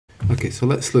Okay, so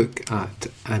let's look at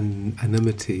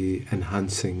anonymity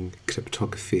enhancing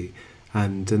cryptography,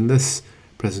 and in this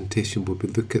presentation we'll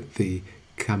look at the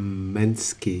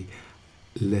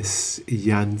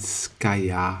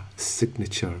Camenisch-Lysyanskaya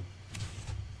signature.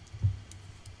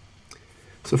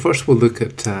 So first we'll look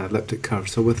at elliptic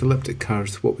curves. So with elliptic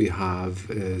curves what we have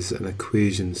is an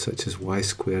equation such as y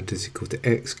squared is equal to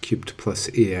x cubed plus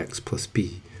ax plus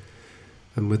b.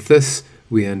 And with this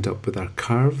we end up with our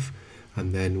curve,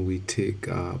 and then we take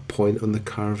a point on the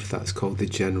curve, that's called the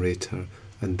generator,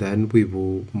 and then we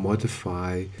will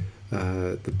modify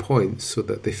the points so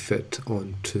that they fit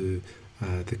onto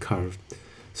the curve.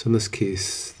 So in this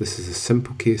case, this is a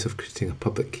simple case of creating a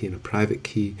public key and a private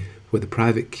key, where the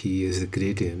private key is the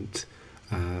gradient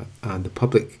and the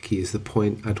public key is the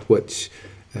point at which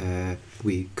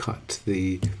we cut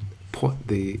the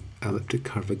elliptic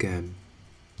curve again.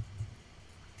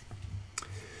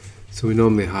 So we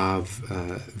normally have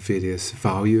various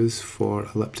values for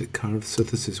elliptic curves. So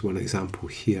this is one example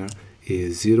here. A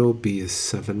is 0, B is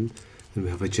 7, and we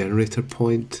have a generator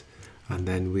point, and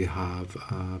then we have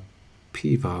a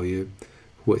P value,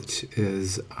 which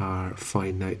is our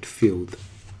finite field.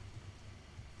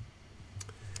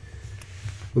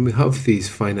 When we have these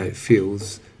finite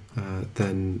fields,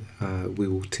 then we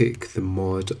will take the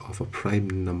mod of a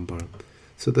prime number.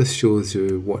 So this shows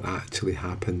you what actually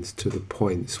happens to the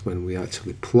points when we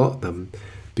actually plot them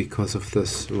because of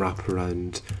this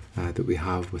wraparound that we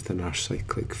have within our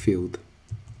cyclic field.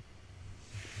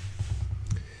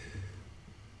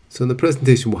 So in the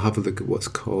presentation we'll have a look at what's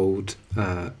called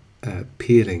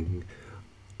pairing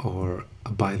or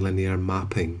a bilinear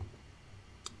mapping.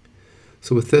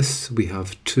 So with this we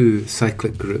have two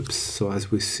cyclic groups. So as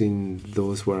we've seen,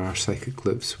 those were our cyclic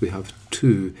groups. We have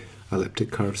two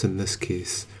elliptic curves in this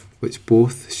case, which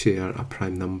both share a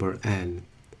prime number n.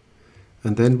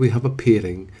 And then we have a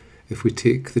pairing. If we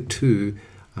take the two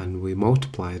and we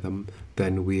multiply them,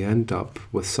 then we end up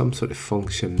with some sort of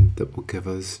function that will give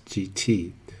us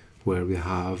gt, where we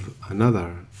have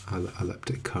another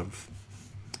elliptic curve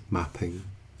mapping.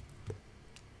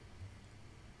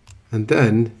 And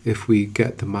then if we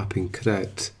get the mapping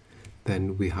correct,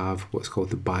 then we have what's called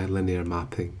the bilinear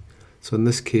mapping. So in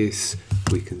this case,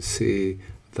 we can say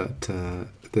that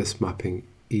this mapping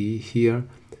E here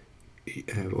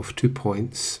of 2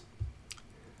 points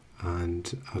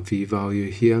and a V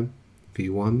value here,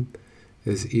 V1,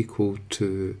 is equal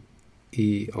to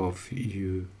E of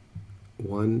U1,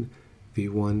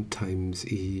 V1 times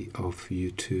E of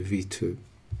U2, V2.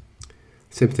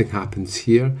 Same thing happens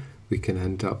here. We can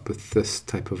end up with this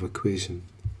type of equation.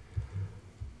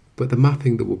 But the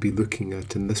mapping that we'll be looking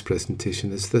at in this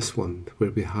presentation is this one,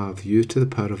 where we have u to the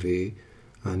power of a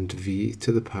and v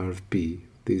to the power of b.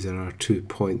 These are our 2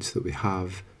 points that we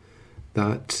have.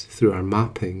 That, through our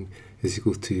mapping, is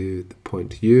equal to the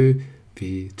point u,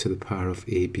 v to the power of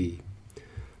ab.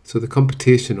 So the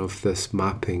computation of this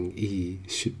mapping E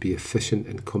should be efficient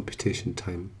in computation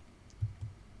time.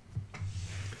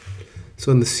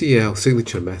 So in the CL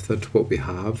signature method, what we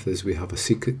have is we have a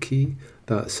secret key.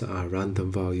 That's a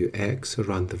random value x, a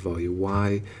random value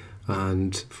y,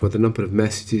 and for the number of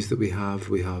messages that we have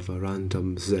a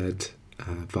random z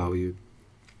value.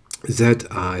 Zi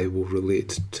will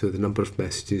relate to the number of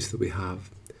messages that we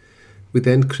have. We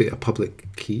then create a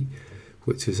public key,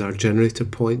 which is our generator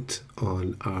point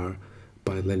on our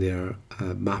bilinear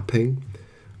mapping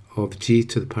of g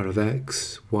to the power of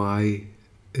x, y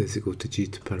is equal to g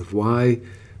to the power of y,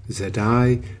 zi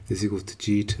is equal to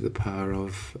g to the power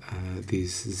of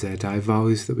these zi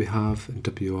values that we have, and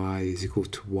wi is equal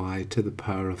to y to the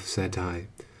power of zi.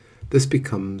 This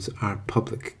becomes our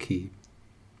public key.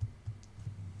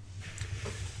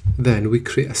 Then we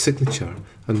create a signature,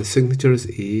 and the signature is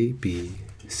A, B,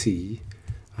 C,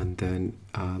 and then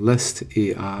list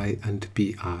AI and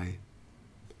BI.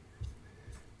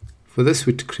 For this,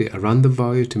 we'd create a random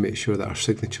value to make sure that our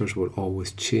signatures will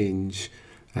always change,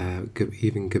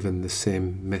 even given the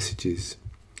same messages.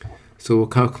 So we'll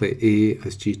calculate A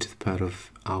as g to the power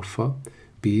of alpha,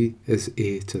 B is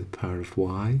a to the power of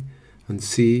y, and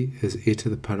C is a to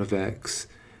the power of x.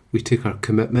 We take our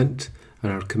commitment,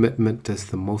 and our commitment is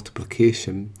the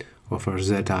multiplication of our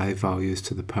zi values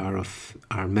to the power of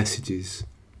our messages.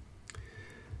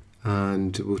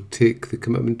 And we'll take the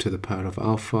commitment to the power of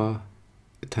alpha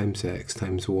times x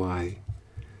times y.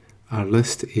 Our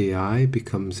list AI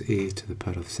becomes a to the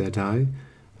power of zi,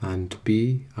 and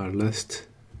B, our list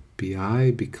BI,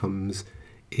 becomes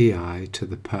AI to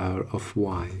the power of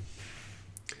y.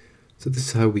 So this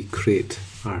is how we create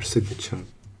our signature.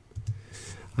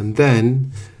 And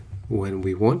then when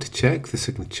we want to check the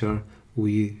signature,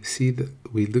 we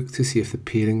look to see if the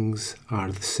pairings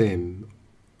are the same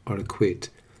or equate.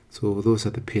 So those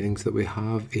are the pairings that we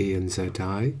have: A and Zi,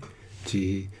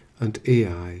 G and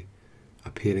AI, a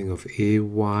pairing of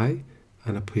AY,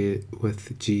 and a pair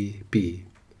with GB,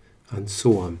 and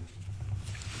so on.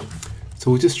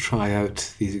 So we'll just try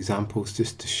out these examples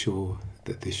just to show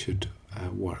that they should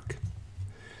work.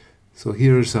 So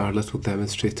here's our little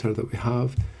demonstrator that we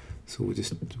have. So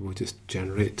we'll just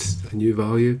generate a new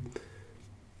value.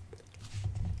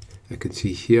 I can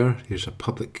see here's a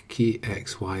public key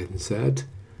X, Y, and Z,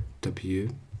 W.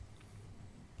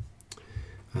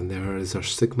 And there is our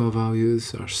sigma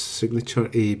values, our signature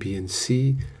A, B, and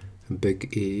C, and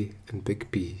big A and big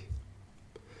B.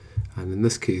 And in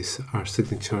this case, our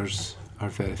signatures are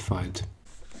verified.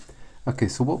 Okay,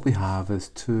 so what we have is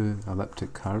two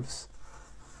elliptic curves,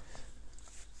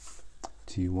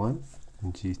 G1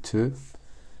 and G2,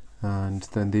 and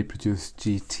then they produce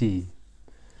GT.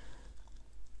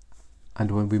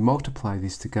 And when we multiply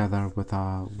these together with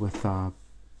a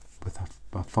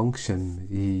function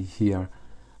E here,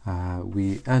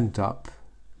 we end up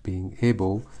being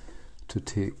able to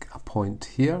take a point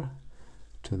here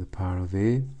to the power of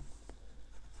A,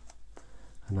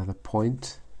 another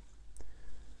point,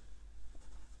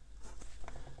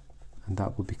 and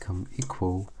that will become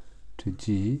equal to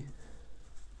G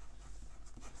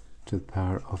to the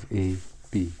power of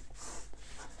AB.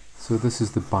 So this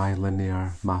is the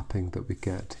bilinear mapping that we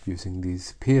get using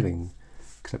these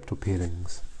crypto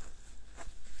pairings.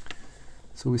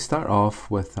 So we start off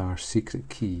with our secret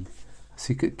key. A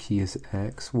secret key is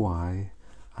X, Y,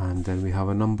 and then we have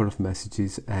a number of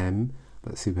messages, M.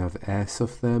 Let's say we have S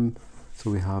of them,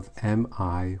 so we have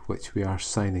MI, which we are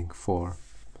signing for.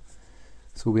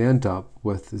 So we end up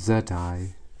with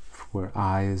ZI, where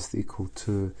I is equal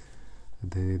to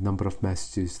the number of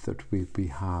messages that we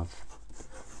have.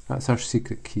 That's our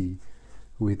secret key.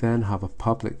 We then have a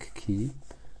public key,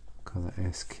 call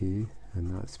it SK,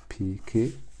 and that's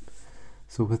PK.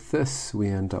 So with this, we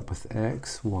end up with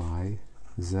X, Y,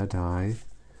 ZI,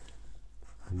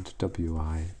 and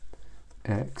WI.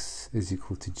 X is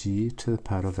equal to G to the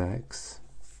power of X.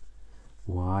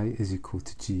 Y is equal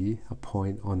to G, a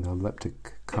point on the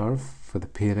elliptic curve for the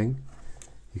pairing,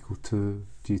 equal to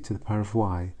G to the power of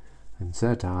Y. And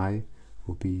ZI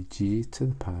will be G to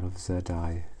the power of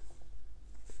ZI.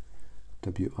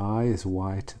 WI is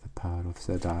Y to the power of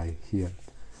ZI here.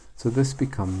 So this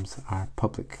becomes our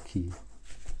public key.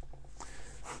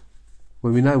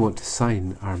 When we now want to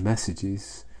sign our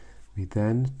messages, we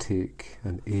then take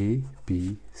an A,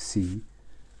 B, C,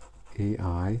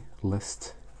 AI,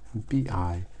 list, and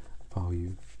BI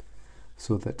value,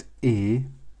 so that A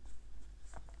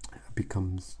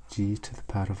becomes G to the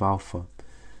power of alpha.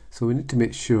 So we need to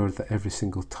make sure that every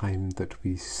single time that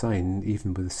we sign,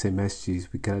 even with the same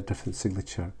messages, we get a different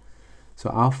signature.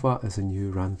 So alpha is a new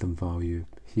random value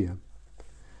here.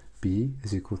 B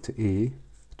is equal to A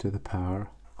to the power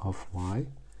of Y.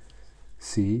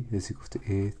 C is equal to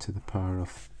A to the power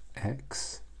of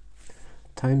X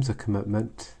times a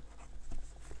commitment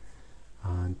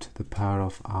and to the power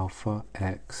of alpha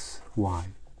X, Y.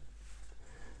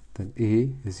 Then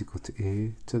A is equal to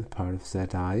A to the power of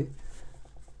ZI,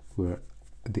 where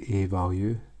the A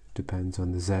value depends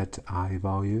on the ZI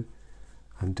value,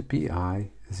 and the BI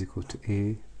is equal to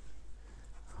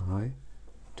AI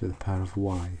to the power of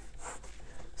Y.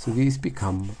 So these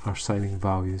become our signing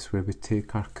values where we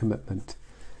take our commitment.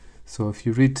 So if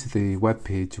you read the web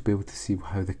page, you'll be able to see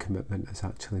how the commitment is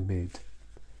actually made.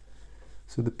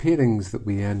 So the pairings that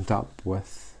we end up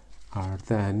with are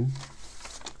then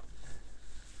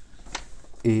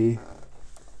A,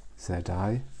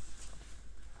 ZI,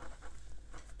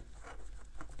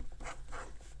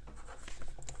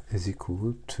 is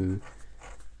equal to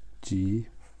G,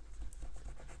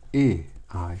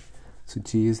 AI. So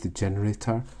G is the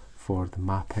generator for the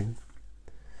mapping.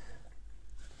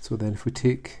 So then if we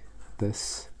take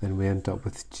this, then we end up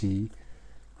with G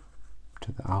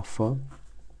to the alpha.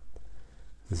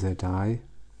 ZI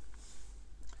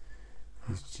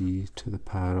is G to the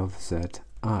power of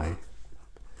ZI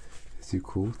is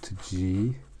equal to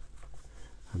G,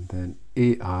 and then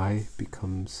AI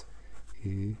becomes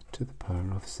A to the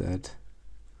power of ZI.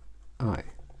 Here.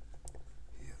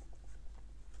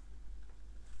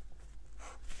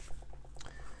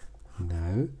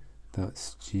 Now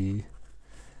that's G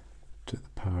to the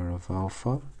power of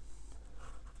alpha,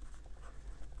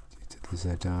 G to the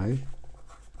ZI,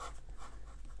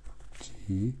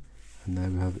 G, and now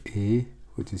we have A,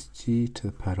 which is G to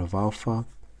the power of alpha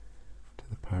to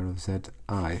the power of ZI.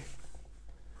 That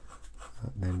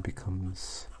then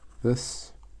becomes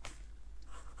this.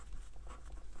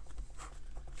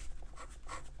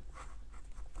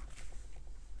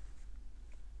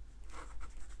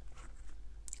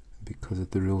 because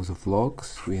of the rules of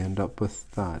logs, we end up with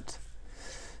that.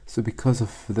 So because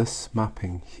of this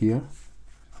mapping here,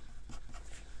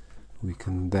 we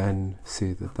can then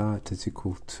say that that is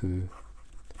equal to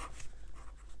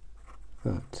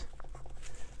that.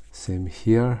 Same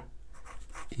here,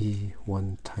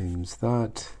 E1 times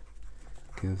that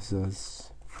gives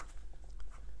us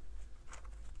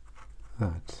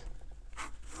that.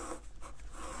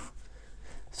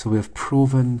 So we have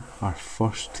proven our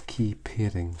first key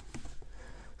pairing.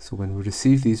 So when we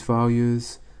receive these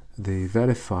values, the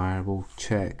verifier will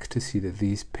check to see that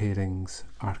these pairings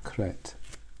are correct.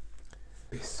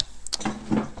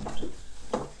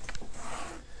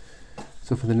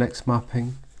 So for the next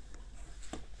mapping,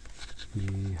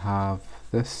 we have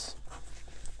this.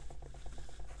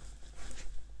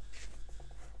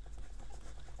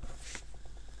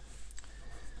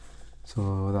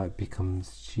 So that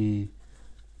becomes G.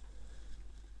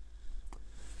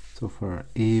 So for our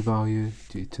A value,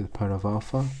 G to the power of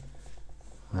alpha,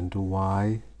 and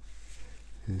Y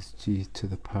is G to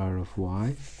the power of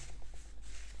Y,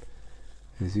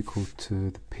 is equal to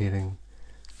the pairing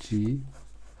G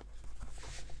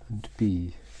and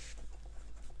B.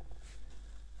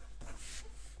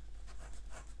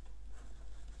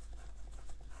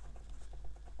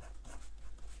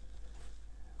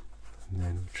 And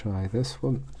then we try this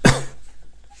one.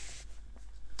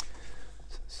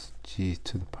 So it's G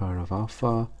to the power of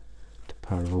alpha to the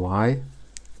power of Y.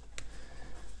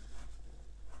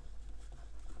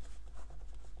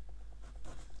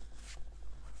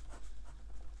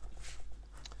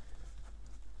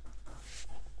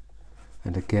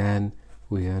 And again,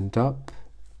 we end up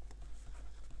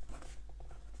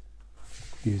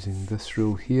using this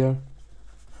rule here.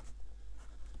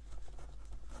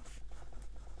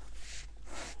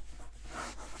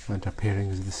 And our pairing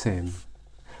is the same.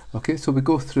 Okay, so we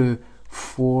go through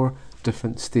 4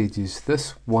 different stages.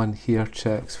 This one here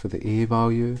checks for the A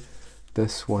value,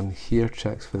 this one here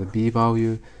checks for the B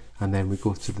value, and then we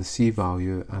go to the C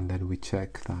value and then we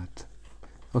check that.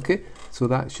 Okay, so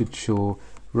that should show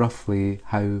roughly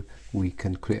how we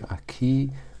can create a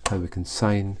key, how we can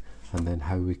sign, and then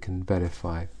how we can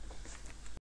verify.